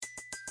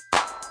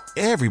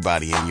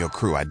Everybody in your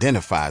crew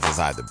identifies as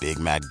either Big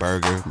Mac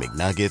Burger,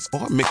 McNuggets,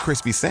 or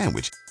McCrispy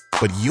Sandwich.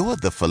 But you're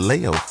the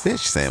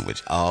Filet-O-Fish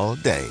Sandwich all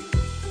day.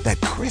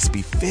 That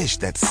crispy fish,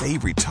 that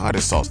savory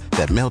tartar sauce,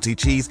 that melty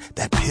cheese,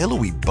 that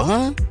pillowy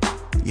bun.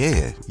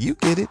 Yeah, you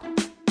get it.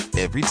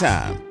 Every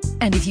time.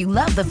 And if you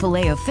love the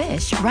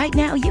Filet-O-Fish, right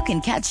now you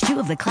can catch two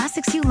of the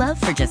classics you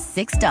love for just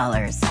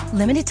 $6.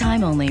 Limited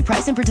time only.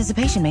 Price and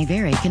participation may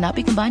vary. Cannot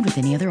be combined with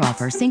any other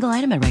offer. Single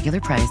item at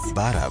regular price.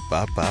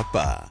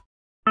 Ba-da-ba-ba-ba.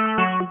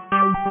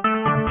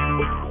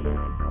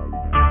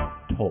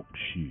 Talk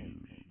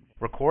shoes.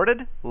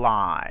 Recorded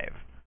live.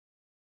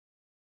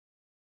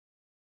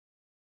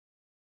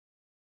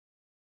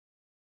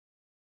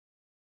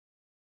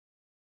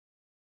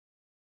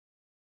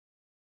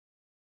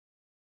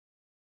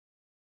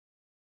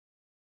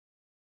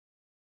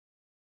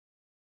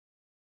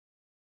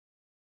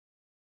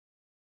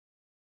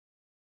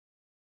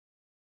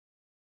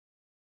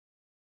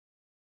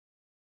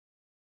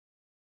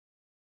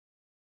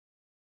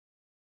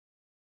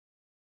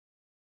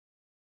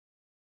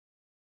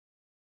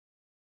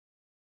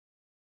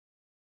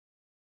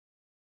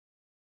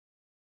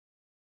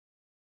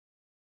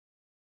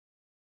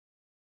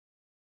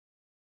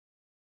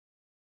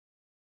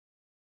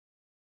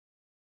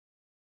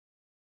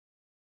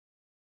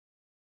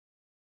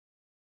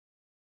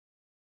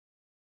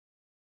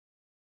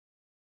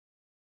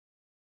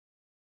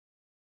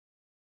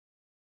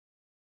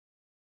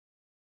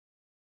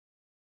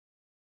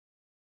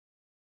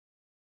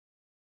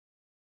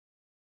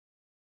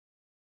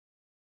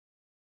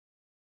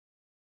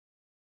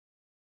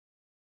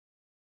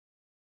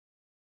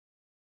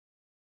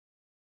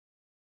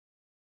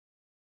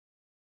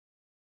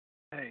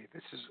 Hey,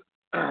 this is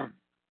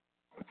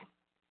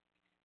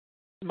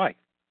Mike.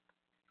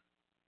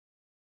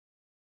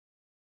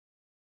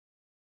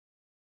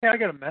 Hey, I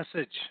got a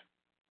message,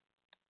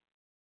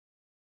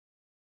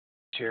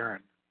 Jeran,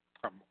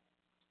 from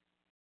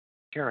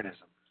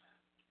Jeranism.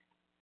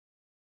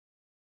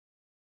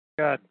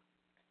 God,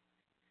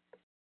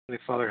 Holy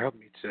Father, help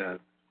me to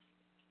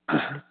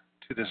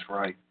do this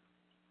right.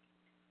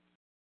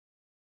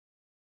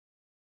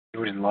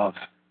 Do it in love,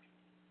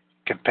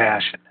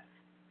 compassion,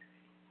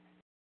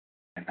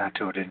 and not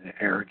do it in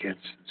arrogance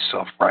and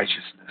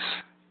self-righteousness.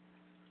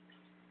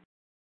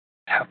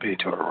 Help me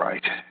to do it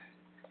right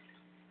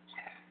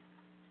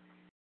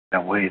in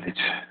a way that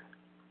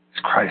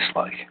is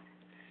Christ-like.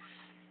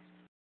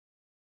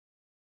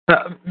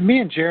 Me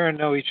and Jeran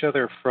know each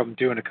other from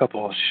doing a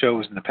couple of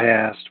shows in the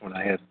past when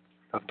I had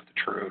Nothing But the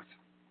Truth.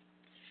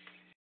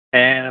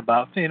 And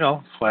about,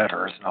 flat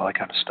earth and all that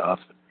kind of stuff.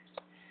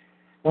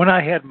 When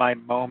I had my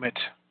moment,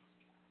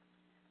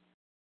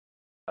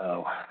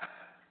 oh,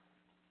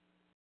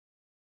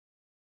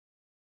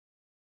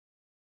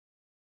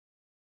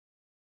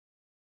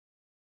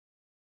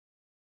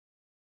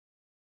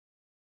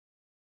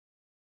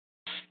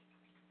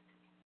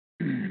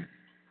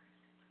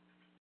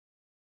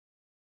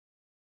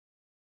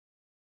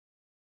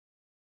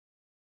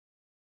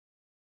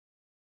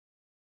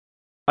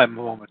 my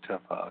moment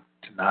of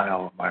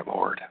denial of my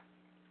Lord.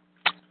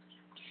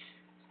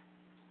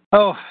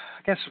 Oh,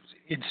 I guess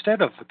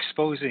instead of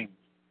exposing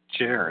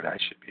Jared, I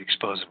should be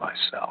exposing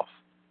myself.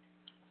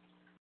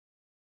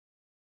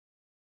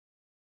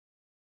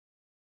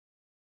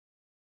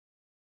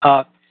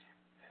 Uh,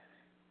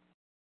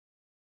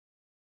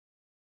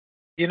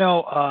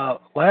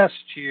 last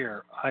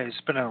year I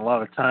spent a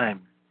lot of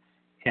time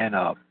in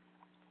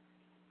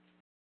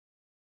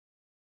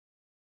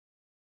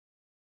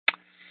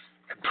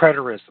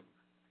preterism,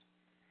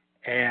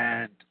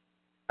 and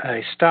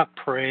I stopped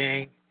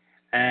praying,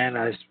 and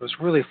I was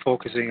really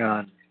focusing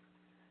on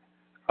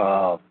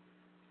uh,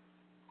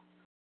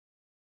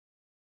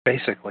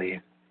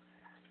 basically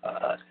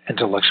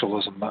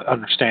intellectualism, my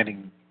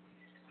understanding,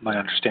 my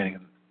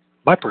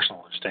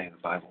personal understanding of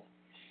the Bible,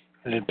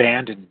 and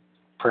abandoned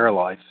prayer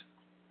life,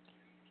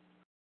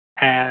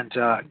 and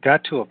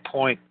got to a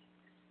point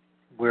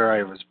where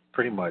I was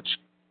pretty much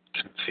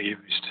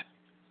confused,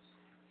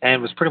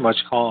 and was pretty much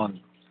calling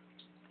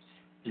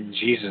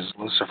Jesus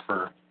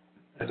Lucifer,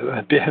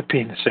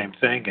 being the same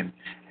thing, and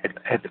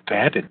had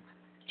abandoned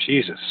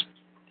Jesus.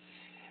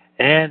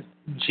 And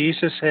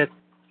Jesus had,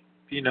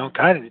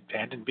 God had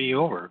abandoned me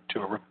over to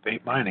a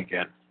reprobate mind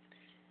again.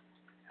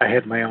 I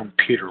had my own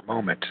Peter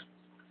moment.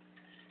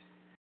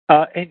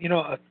 I'm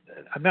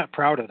not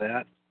proud of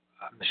that.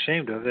 I'm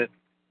ashamed of it.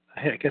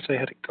 I guess I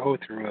had to go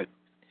through it.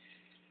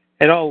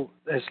 It all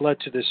has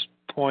led to this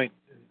point.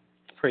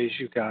 Praise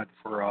you, God,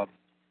 for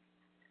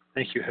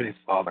thank you, Holy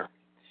Father,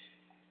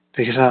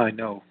 because now I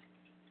know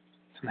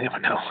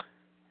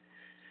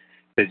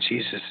that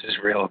Jesus is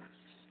real.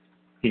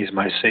 He's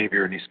my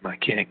Savior and He's my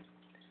King.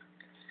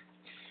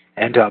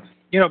 And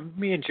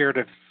me and Jared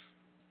have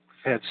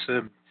had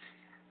some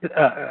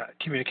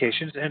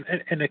communications, and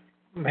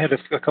had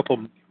a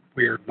couple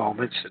weird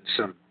moments and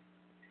some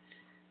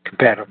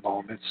compatible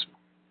moments,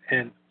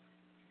 and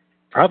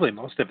probably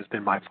most of it's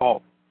been my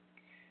fault,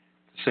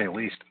 to say the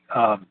least.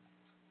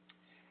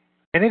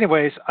 And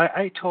anyways,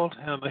 I told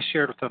him, I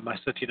shared with him, I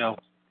said,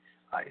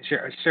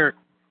 Jared,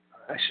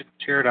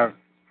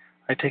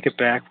 I take it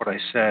back what I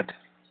said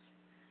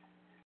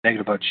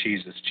negative about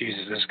Jesus.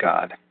 Jesus is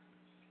God.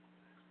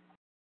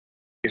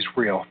 He's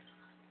real.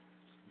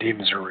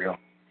 Demons are real.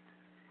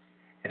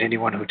 And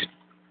anyone who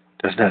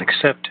does not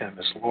accept him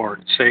as Lord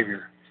and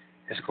Savior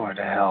is going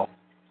to hell.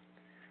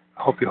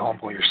 I hope you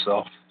humble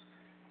yourself,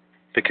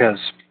 because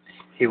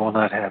he will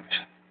not have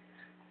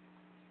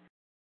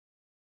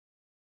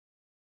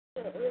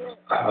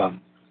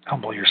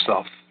humble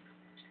yourself.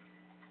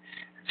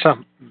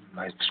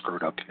 I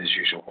screwed up as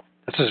usual.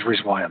 This is the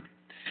reason why I'm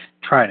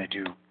trying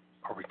to do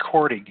a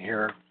recording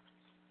here,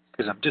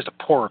 because I'm just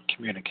a poor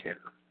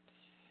communicator.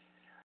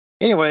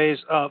 Anyways,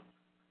 the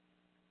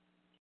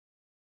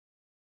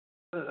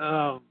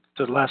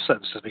last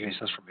sentence doesn't make any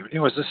sense for me. But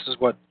anyways, this is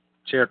what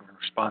Jeran in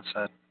response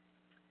said.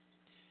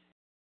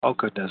 Oh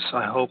goodness,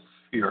 I hope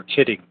you're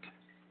kidding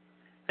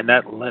and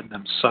not letting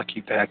them suck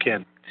you back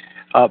in.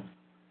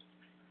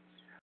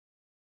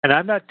 And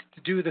I'm not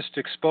to do this to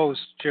expose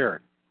Jeran.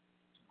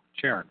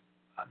 Jeran,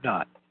 I'm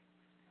not.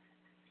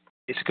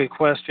 It's a good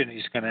question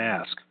he's going to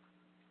ask.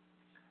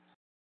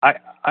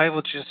 I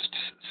will just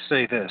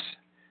say this.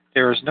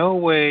 There is no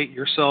way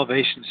your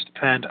salvations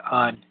depend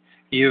on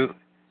you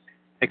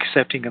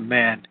accepting a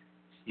man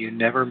you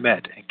never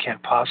met and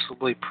can't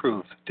possibly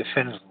prove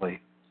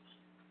definitively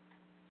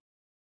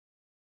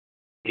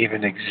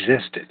even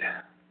existed,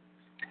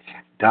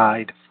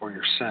 died for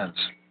your sins,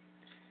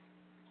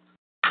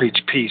 preach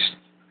peace,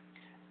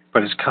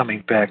 but is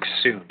coming back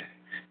soon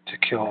to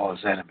kill all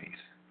his enemies.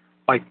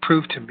 Like,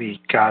 prove to me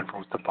God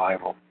wrote the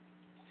Bible.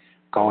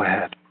 Go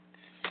ahead.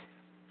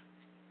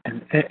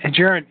 And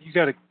Jeran, you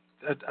got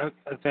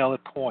a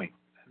valid point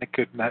and a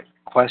good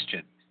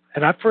question.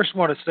 And I first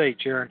want to say,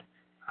 Jeran,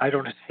 I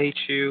don't hate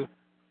you.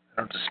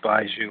 I don't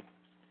despise you.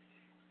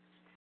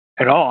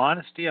 In all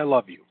honesty, I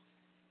love you.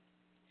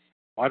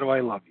 Why do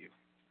I love you?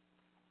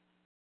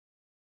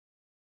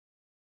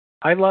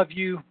 I love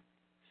you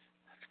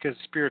because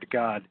the Spirit of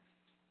God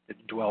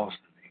that dwells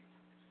in me.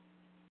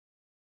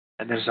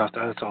 And that's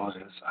all it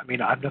is. I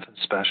mean, I'm nothing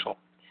special.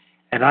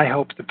 And I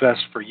hope the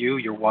best for you,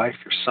 your wife,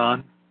 your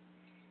son.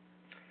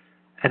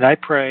 And I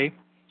pray,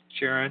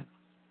 Jeran,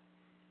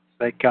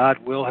 that God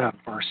will have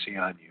mercy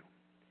on you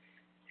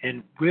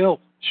and will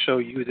show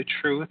you the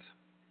truth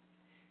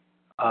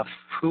of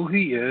who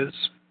he is,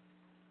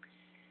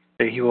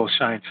 that he will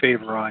shine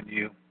favor on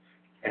you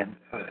and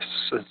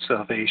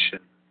salvation,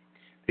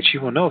 that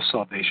you will know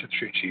salvation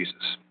through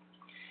Jesus.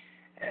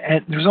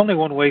 And there's only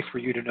one way for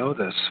you to know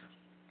this.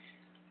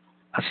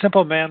 A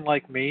simple man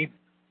like me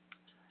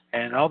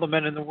and all the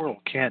men in the world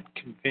can't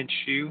convince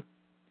you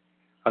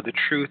of the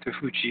truth of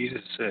who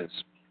Jesus is.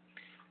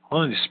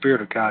 Only the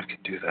Spirit of God can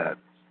do that.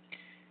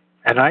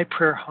 And I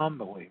pray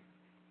humbly,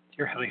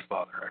 dear Heavenly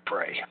Father,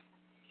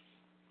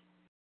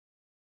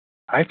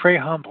 I pray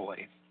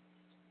humbly,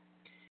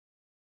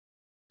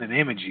 in the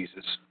name of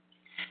Jesus,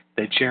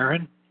 that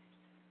Jeran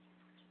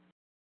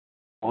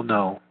will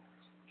know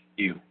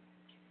you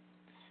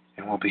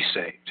and will be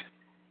saved.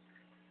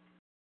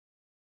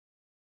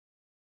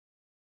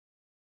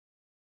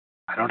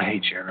 I don't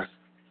hate Jeran.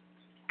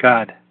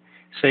 God,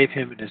 save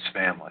him and his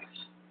family.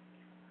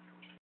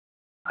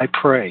 I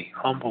pray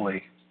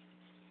humbly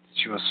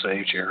that you will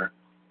save Jeran.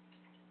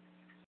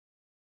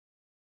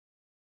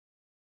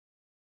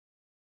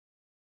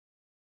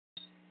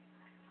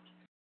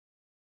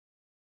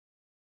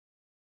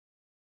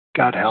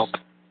 God help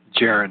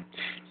Jeran.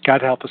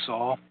 God help us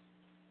all.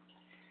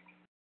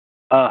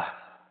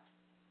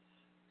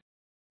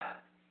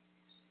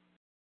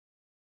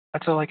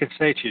 That's all I can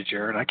say to you,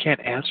 Jeran. I can't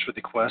answer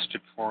the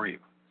question for you.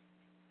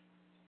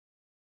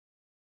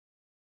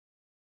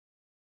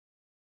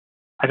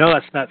 I know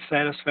that's not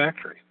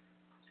satisfactory.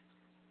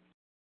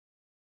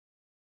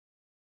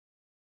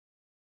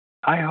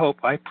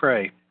 I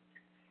pray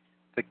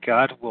that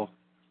God will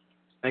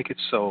make it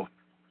so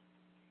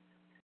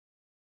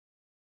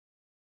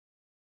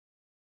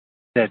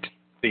that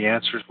the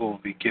answers will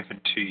be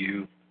given to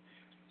you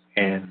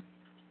in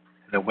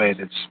a way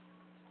that's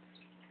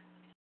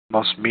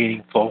most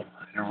meaningful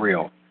and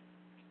real,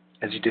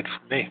 as he did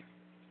for me.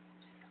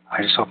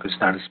 I just hope it's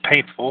not as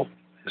painful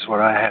as what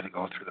I had to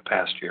go through the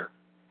past year.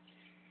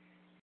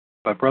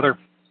 But brother,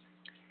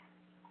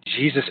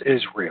 Jesus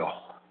is real.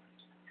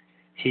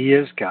 He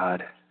is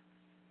God.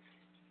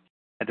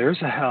 And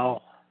there's a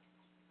hell,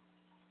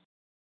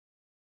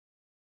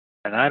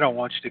 and I don't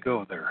want you to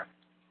go there.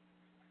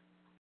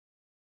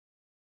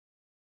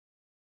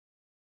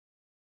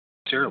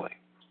 Sincerely.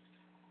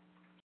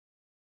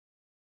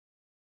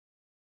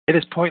 It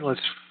is pointless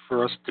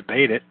for us to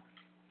debate it.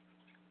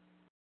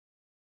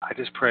 I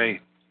just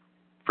pray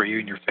for you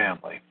and your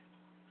family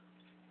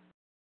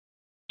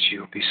that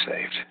you will be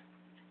saved.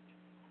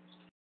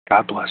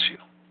 God bless you.